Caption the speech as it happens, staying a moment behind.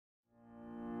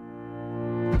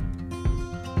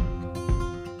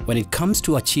When it comes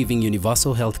to achieving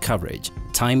universal health coverage,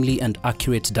 timely and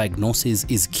accurate diagnosis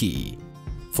is key.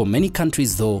 For many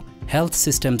countries though, health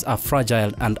systems are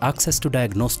fragile and access to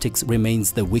diagnostics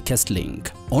remains the weakest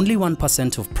link. Only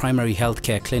 1% of primary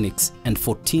healthcare clinics and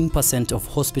 14% of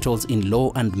hospitals in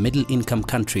low and middle-income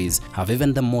countries have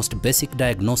even the most basic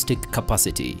diagnostic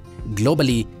capacity.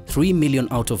 Globally, 3 million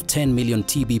out of 10 million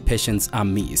TB patients are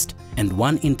missed, and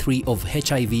 1 in 3 of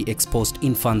HIV-exposed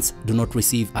infants do not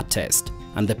receive a test.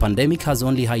 And the pandemic has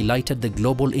only highlighted the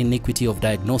global inequity of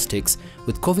diagnostics,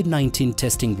 with COVID-19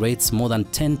 testing rates more than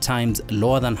 10 times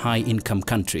lower than high-income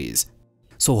countries.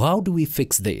 So how do we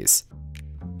fix this?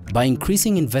 By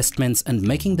increasing investments and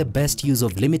making the best use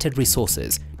of limited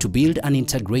resources to build an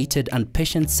integrated and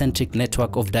patient-centric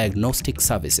network of diagnostic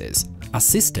services. A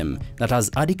system that has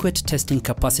adequate testing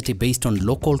capacity based on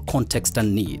local context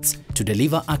and needs to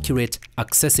deliver accurate,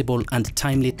 accessible and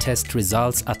timely test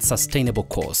results at sustainable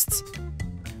costs.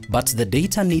 But the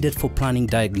data needed for planning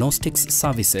diagnostics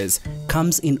services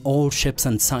comes in all shapes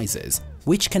and sizes,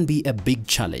 which can be a big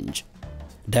challenge.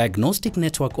 Diagnostic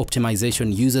network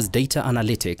optimization uses data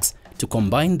analytics to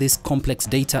combine these complex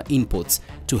data inputs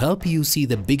to help you see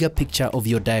the bigger picture of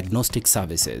your diagnostic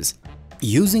services.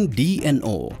 Using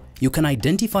DNO, you can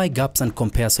identify gaps and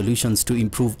compare solutions to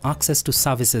improve access to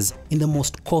services in the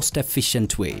most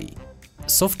cost-efficient way.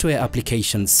 Software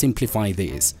applications simplify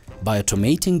this by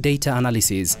automating data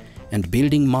analysis and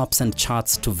building maps and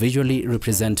charts to visually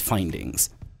represent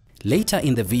findings. Later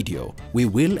in the video, we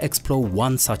will explore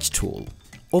one such tool,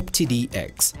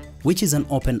 OptiDX, which is an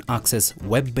open-access,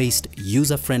 web-based,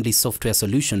 user-friendly software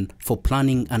solution for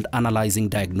planning and analyzing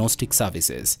diagnostic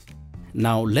services.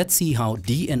 Now let's see how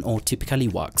DNO typically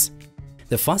works.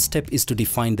 The first step is to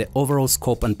define the overall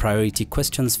scope and priority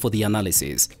questions for the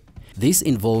analysis. This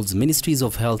involves Ministries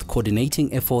of Health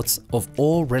coordinating efforts of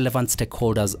all relevant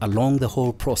stakeholders along the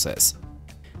whole process.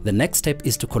 The next step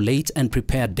is to collate and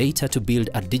prepare data to build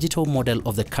a digital model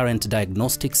of the current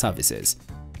diagnostic services.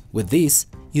 With this,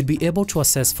 you'd be able to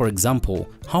assess, for example,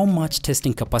 how much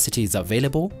testing capacity is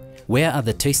available, where are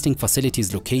the testing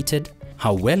facilities located,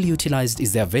 how well utilized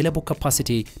is the available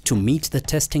capacity to meet the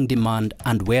testing demand,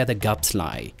 and where the gaps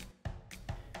lie.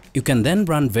 You can then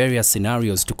run various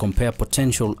scenarios to compare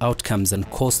potential outcomes and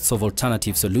costs of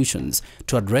alternative solutions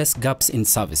to address gaps in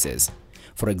services.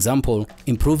 For example,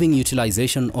 improving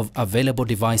utilization of available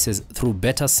devices through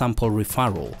better sample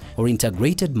referral, or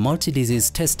integrated multi-disease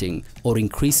testing, or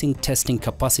increasing testing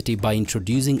capacity by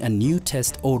introducing a new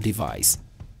test or device.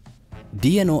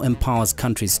 DNO empowers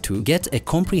countries to get a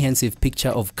comprehensive picture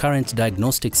of current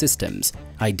diagnostic systems,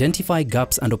 identify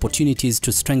gaps and opportunities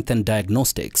to strengthen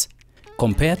diagnostics,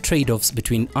 compare trade-offs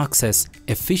between access,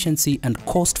 efficiency and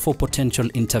cost for potential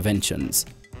interventions.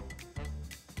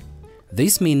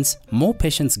 This means more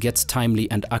patients get timely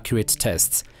and accurate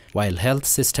tests, while health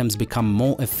systems become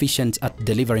more efficient at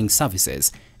delivering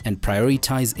services and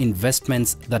prioritize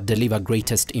investments that deliver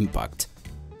greatest impact.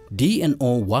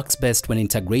 DNO works best when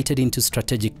integrated into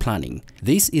strategic planning.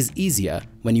 This is easier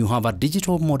when you have a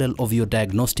digital model of your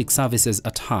diagnostic services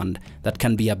at hand that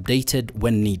can be updated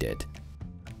when needed.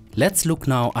 Let's look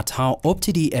now at how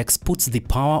OptiDX puts the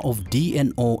power of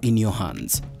DNO in your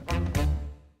hands.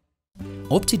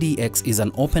 OptiDX is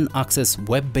an open-access,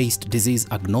 web-based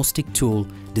disease-agnostic tool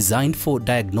designed for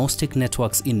diagnostic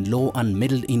networks in low- and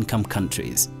middle-income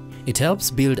countries. It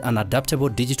helps build an adaptable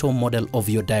digital model of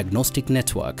your diagnostic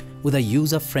network with a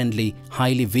user-friendly,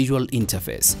 highly visual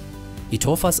interface. It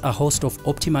offers a host of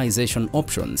optimization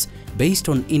options based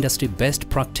on industry best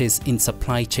practice in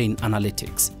supply chain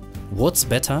analytics. What's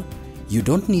better? You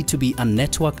don't need to be a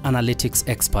network analytics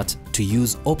expert to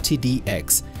use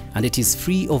OptiDX, and it is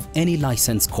free of any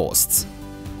license costs.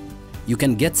 You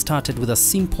can get started with a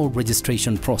simple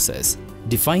registration process,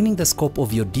 defining the scope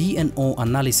of your DNO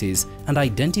analysis and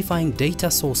identifying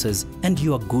data sources, and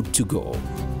you are good to go.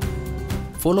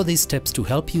 Follow these steps to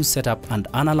help you set up and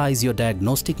analyze your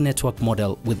diagnostic network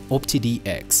model with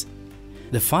OptiDX.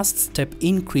 The first step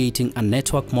in creating a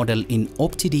network model in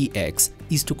OptiDX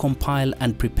is to compile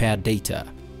and prepare data.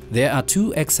 There are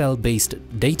two Excel-based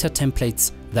data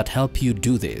templates that help you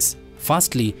do this.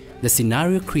 Firstly, the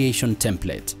scenario creation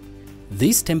template.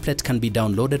 This template can be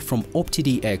downloaded from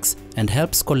OptiDX and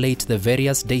helps collate the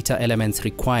various data elements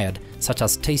required, such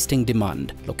as testing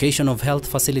demand, location of health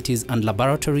facilities and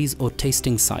laboratories or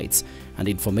testing sites, and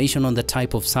information on the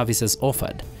type of services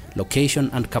offered, location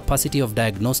and capacity of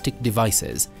diagnostic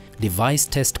devices, device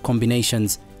test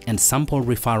combinations, and sample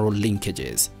referral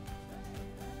linkages.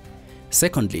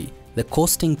 Secondly, the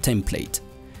costing template.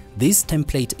 This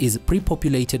template is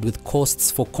pre-populated with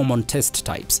costs for common test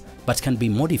types, but can be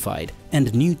modified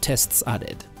and new tests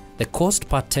added. The cost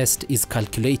per test is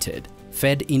calculated,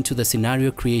 fed into the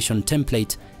scenario creation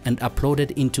template and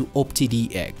uploaded into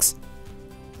OptiDX.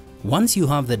 Once you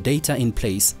have the data in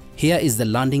place, here is the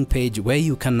landing page where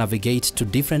you can navigate to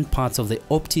different parts of the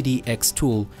OptiDX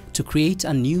tool to create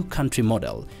a new country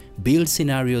model, build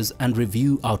scenarios and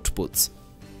review outputs.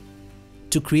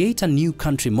 To create a new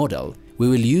country model, we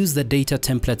will use the data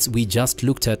templates we just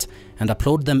looked at and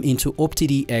upload them into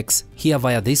OptiDX here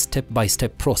via this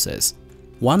step-by-step process.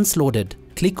 Once loaded,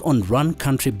 click on Run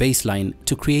Country Baseline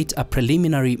to create a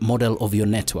preliminary model of your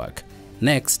network.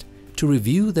 Next, to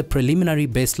review the preliminary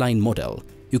baseline model,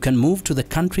 you can move to the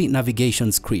country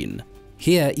navigation screen.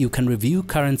 Here you can review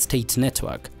current state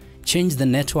network, change the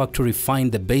network to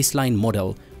refine the baseline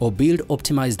model or build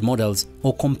optimized models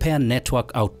or compare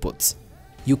network outputs.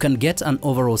 You can get an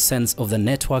overall sense of the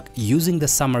network using the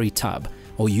Summary tab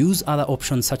or use other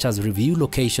options such as review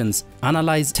locations,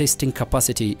 analyze testing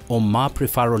capacity or map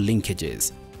referral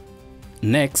linkages.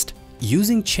 Next,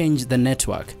 using Change the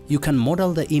Network, you can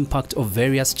model the impact of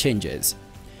various changes.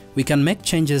 We can make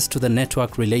changes to the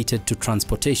network related to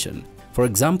transportation. For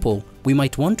example, we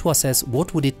might want to assess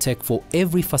what would it take for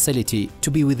every facility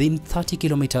to be within 30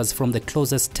 kilometers from the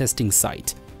closest testing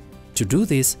site. To do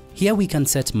this, here we can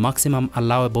set maximum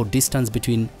allowable distance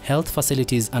between health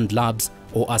facilities and labs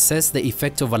or assess the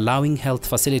effect of allowing health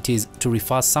facilities to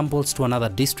refer samples to another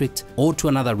district or to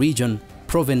another region,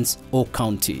 province or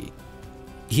county.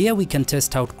 Here we can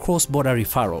test out cross-border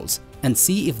referrals and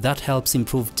see if that helps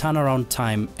improve turnaround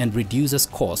time and reduces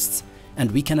costs, and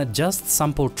we can adjust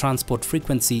sample transport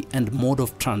frequency and mode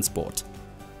of transport.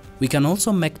 We can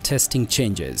also make testing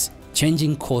changes,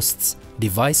 changing costs,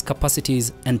 device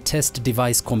capacities and test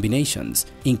device combinations,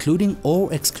 including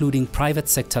or excluding private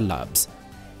sector labs.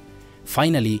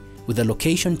 Finally, with the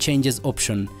Location Changes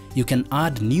option, you can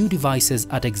add new devices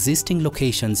at existing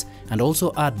locations and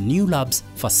also add new labs,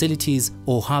 facilities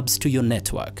or hubs to your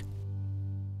network.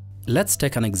 Let's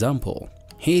take an example.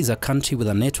 Here is a country with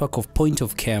a network of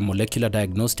point-of-care molecular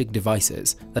diagnostic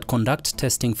devices that conduct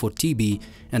testing for TB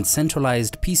and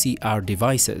centralized PCR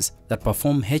devices that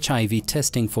perform HIV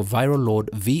testing for viral load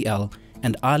 (VL)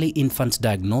 and early infant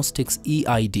diagnostics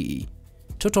 (EID).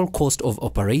 Total cost of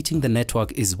operating the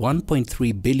network is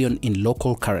 1.3 billion in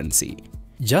local currency.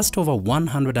 Just over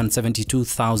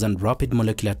 172,000 rapid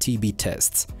molecular TB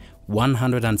tests,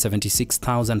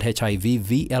 176,000 HIV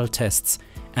VL tests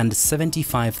and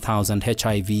 75,000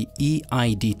 HIV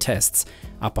EID tests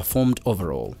are performed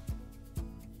overall.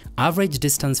 Average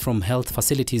distance from health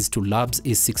facilities to labs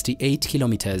is 68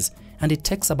 kilometers and it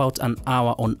takes about an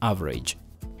hour on average.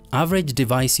 Average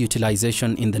device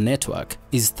utilization in the network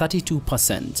is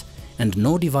 32% and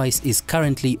no device is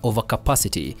currently over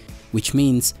capacity, which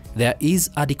means there is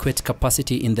adequate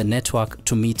capacity in the network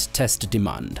to meet test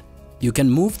demand. You can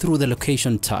move through the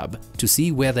Location tab to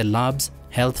see where the labs,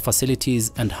 health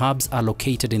facilities and hubs are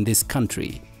located in this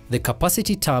country. The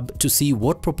Capacity tab to see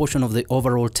what proportion of the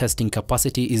overall testing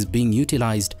capacity is being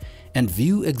utilized and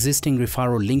view existing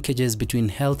referral linkages between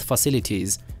health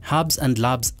facilities, hubs and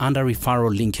labs under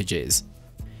referral linkages.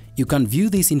 You can view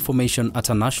this information at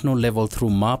a national level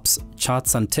through maps,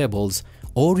 charts and tables,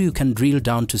 or you can drill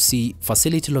down to see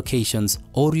facility locations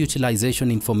or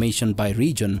utilization information by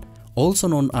region, also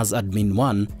known as Admin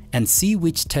 1, and see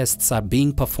which tests are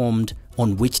being performed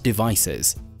on which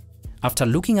devices. After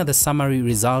looking at the summary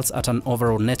results at an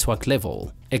overall network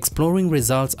level, exploring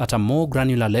results at a more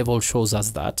granular level shows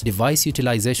us that device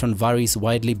utilization varies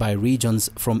widely by regions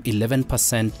from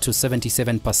 11% to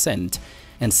 77%,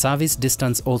 and service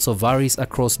distance also varies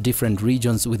across different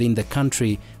regions within the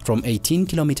country from 18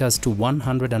 kilometers to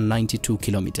 192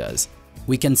 kilometers.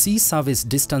 We can see service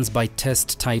distance by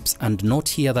test types and note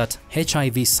here that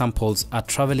HIV samples are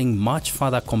traveling much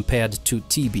further compared to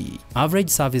TB. Average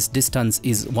service distance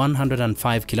is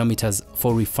 105 kilometers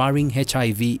for referring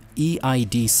HIV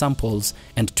EID samples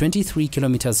and 23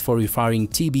 kilometers for referring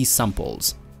TB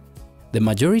samples. The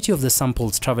majority of the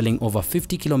samples traveling over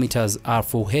 50 kilometers are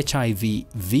for HIV,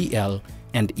 VL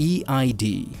and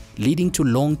EID, leading to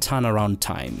long turnaround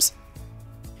times.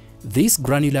 These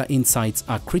granular insights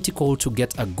are critical to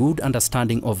get a good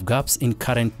understanding of gaps in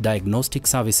current diagnostic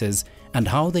services and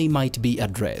how they might be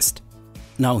addressed.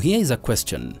 Now here is a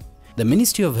question. The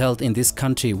Ministry of Health in this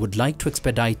country would like to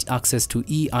expedite access to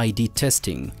EID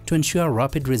testing to ensure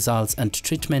rapid results and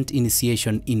treatment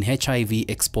initiation in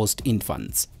HIV-exposed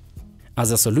infants. As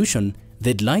a solution,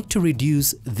 they'd like to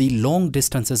reduce the long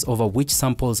distances over which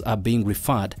samples are being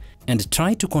referred and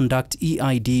try to conduct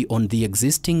EID on the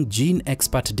existing gene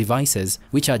expert devices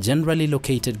which are generally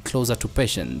located closer to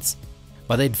patients.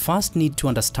 but they'd first need to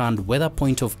understand whether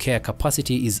point-of-care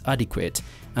capacity is adequate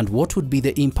and what would be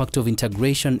the impact of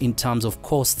integration in terms of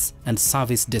costs and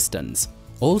service distance.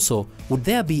 Also, would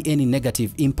there be any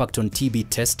negative impact on TB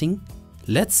testing?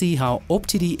 Let's see how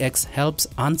OptiDX helps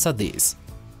answer this.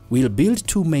 We'll build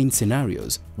two main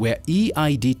scenarios where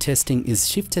EID testing is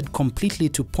shifted completely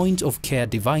to point-of-care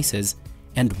devices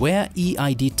and where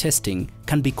EID testing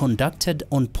can be conducted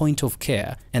on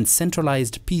point-of-care and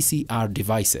centralized PCR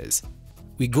devices.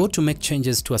 We go to make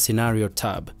changes to a scenario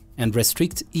tab and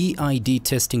restrict EID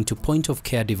testing to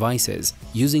point-of-care devices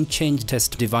using change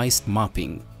test device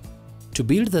mapping. To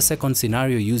build the second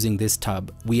scenario using this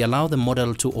tab, we allow the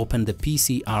model to open the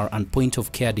PCR and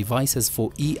point-of-care devices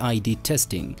for EID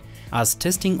testing, as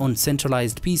testing on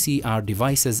centralized PCR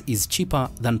devices is cheaper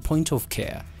than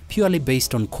point-of-care. Purely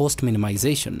based on cost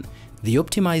minimization, the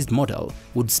optimized model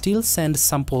would still send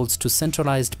samples to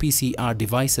centralized PCR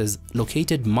devices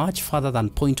located much further than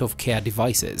point-of-care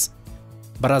devices.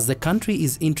 But as the country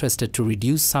is interested to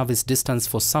reduce service distance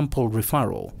for sample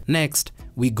referral, next,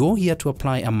 we go here to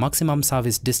apply a maximum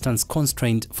service distance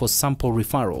constraint for sample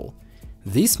referral.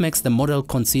 This makes the model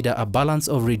consider a balance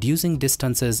of reducing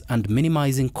distances and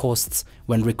minimizing costs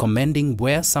when recommending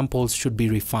where samples should be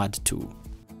referred to.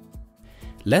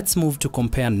 Let's move to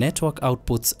compare network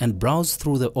outputs and browse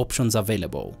through the options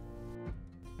available.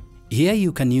 Here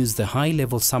you can use the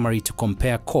high-level summary to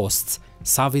compare costs,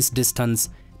 service distance,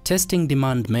 testing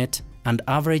demand met, and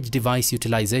average device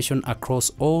utilization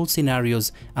across all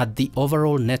scenarios at the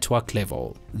overall network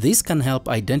level. This can help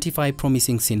identify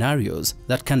promising scenarios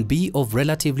that can be of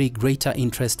relatively greater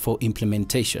interest for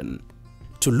implementation.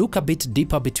 To look a bit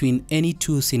deeper between any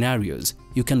two scenarios,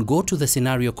 you can go to the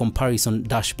scenario comparison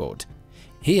dashboard.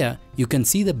 Here, you can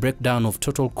see the breakdown of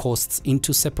total costs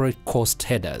into separate cost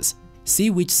headers. See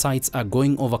which sites are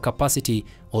going over capacity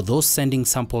or those sending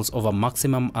samples over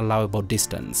maximum allowable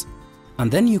distance. And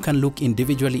then you can look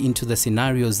individually into the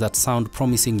scenarios that sound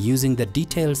promising using the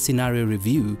detailed scenario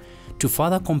review to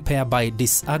further compare by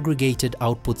disaggregated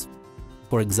outputs.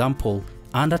 For example,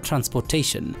 under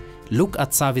transportation, look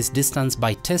at service distance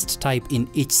by test type in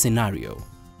each scenario.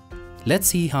 Let's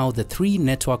see how the three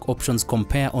network options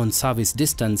compare on service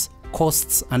distance,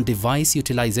 costs, and device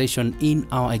utilization in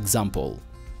our example.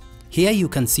 Here you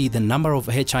can see the number of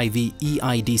HIV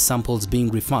EID samples being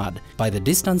referred by the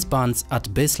distance bands at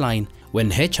baseline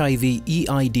when HIV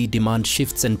EID demand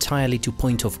shifts entirely to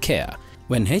point of care,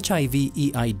 when HIV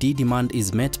EID demand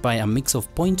is met by a mix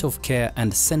of point of care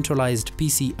and centralized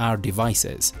PCR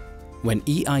devices. When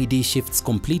EID shifts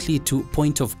completely to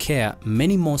point of care,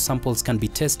 many more samples can be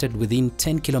tested within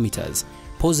 10 kilometers,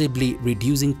 possibly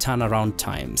reducing turnaround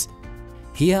times.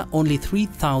 Here, only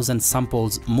 3,000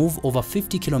 samples move over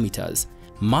 50 kilometers,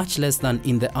 much less than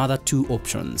in the other two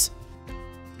options.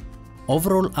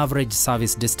 Overall average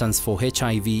service distance for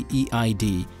HIV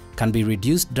EID can be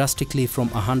reduced drastically from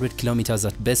 100 kilometers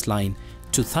at baseline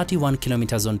to 31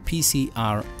 kilometers on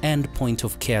PCR and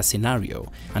point-of-care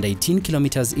scenario, and 18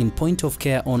 kilometers in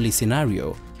point-of-care only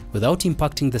scenario, without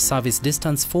impacting the service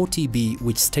distance for TB,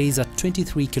 which stays at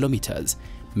 23 kilometers,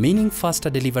 meaning faster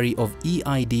delivery of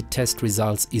EID test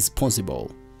results is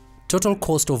possible. Total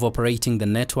cost of operating the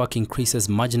network increases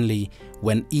marginally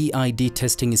when EID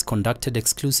testing is conducted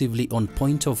exclusively on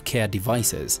point-of-care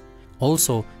devices.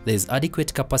 Also, there is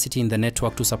adequate capacity in the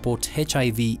network to support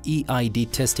HIV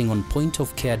EID testing on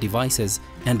point-of-care devices,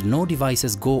 and no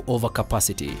devices go over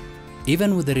capacity.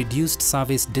 Even with the reduced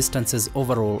service distances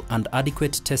overall and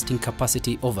adequate testing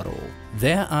capacity overall,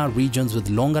 there are regions with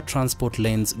longer transport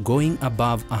lanes going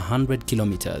above 100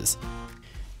 kilometers.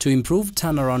 To improve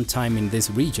turnaround time in these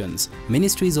regions,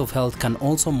 Ministries of Health can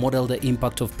also model the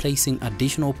impact of placing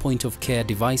additional point-of-care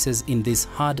devices in these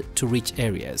hard-to-reach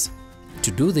areas. To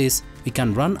do this, we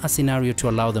can run a scenario to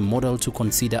allow the model to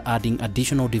consider adding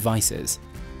additional devices.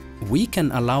 We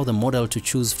can allow the model to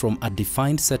choose from a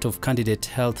defined set of candidate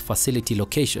health facility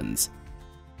locations.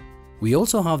 We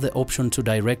also have the option to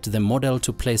direct the model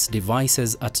to place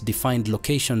devices at defined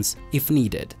locations if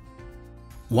needed.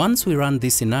 Once we run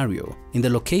this scenario, in the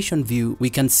location view,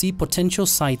 we can see potential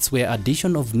sites where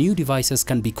addition of new devices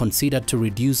can be considered to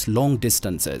reduce long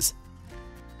distances.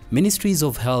 Ministries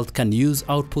of Health can use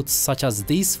outputs such as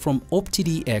this from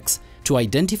OptiDX to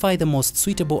identify the most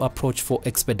suitable approach for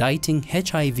expediting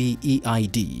HIV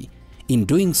EID. In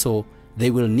doing so,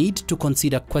 they will need to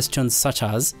consider questions such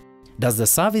as: does the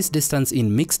service distance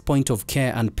in mixed point of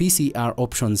care and PCR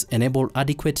options enable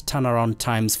adequate turnaround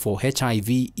times for HIV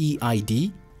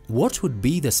EID? What would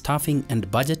be the staffing and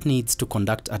budget needs to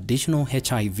conduct additional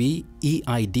HIV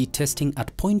EID testing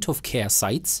at point of care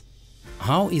sites?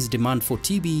 How is demand for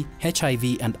TB,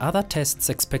 HIV and other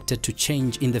tests expected to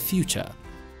change in the future?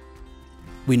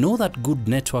 We know that good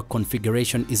network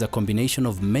configuration is a combination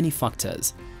of many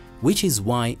factors, which is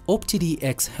why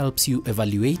OptiDX helps you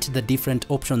evaluate the different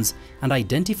options and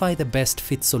identify the best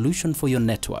fit solution for your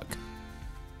network.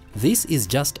 This is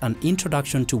just an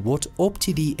introduction to what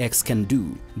OptiDX can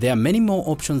do. There are many more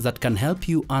options that can help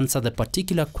you answer the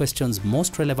particular questions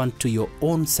most relevant to your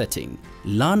own setting.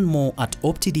 Learn more at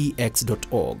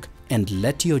optidx.org and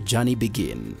let your journey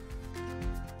begin.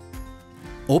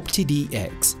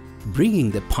 OptiDX,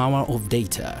 bringing the power of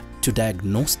data to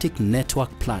diagnostic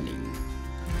network planning.